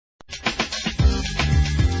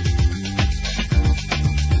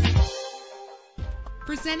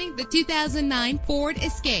Presenting the 2009 Ford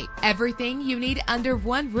Escape. Everything you need under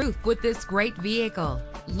one roof with this great vehicle.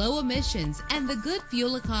 Low emissions and the good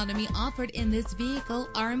fuel economy offered in this vehicle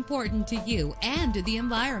are important to you and to the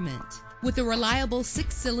environment. With a reliable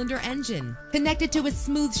 6-cylinder engine connected to a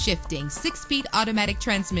smooth shifting 6-speed automatic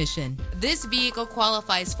transmission, this vehicle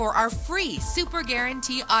qualifies for our free Super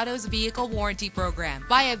Guarantee Autos Vehicle Warranty Program.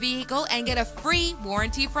 Buy a vehicle and get a free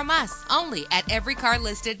warranty from us only at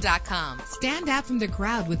everycarlisted.com. Stand out from the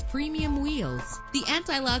crowd with premium wheels. The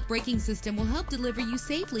anti-lock braking system will help deliver you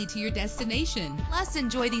safely to your destination. Plus,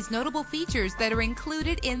 enjoy these notable features that are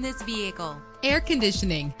included in this vehicle: air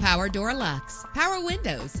conditioning, power door locks, power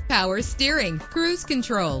windows, power steering, cruise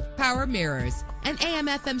control, power mirrors, an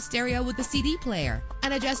AM/FM stereo with a CD player,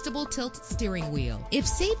 an adjustable tilt steering wheel. If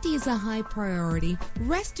safety is a high priority,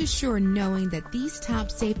 rest assured knowing that these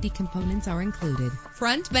top safety components are included: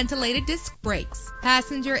 front ventilated disc brakes,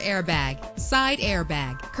 passenger airbag, side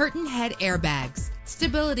airbag, curtain head airbags,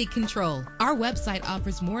 stability control. Our website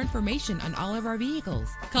offers more information on all of our vehicles.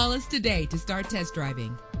 Call us today to start test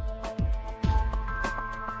driving.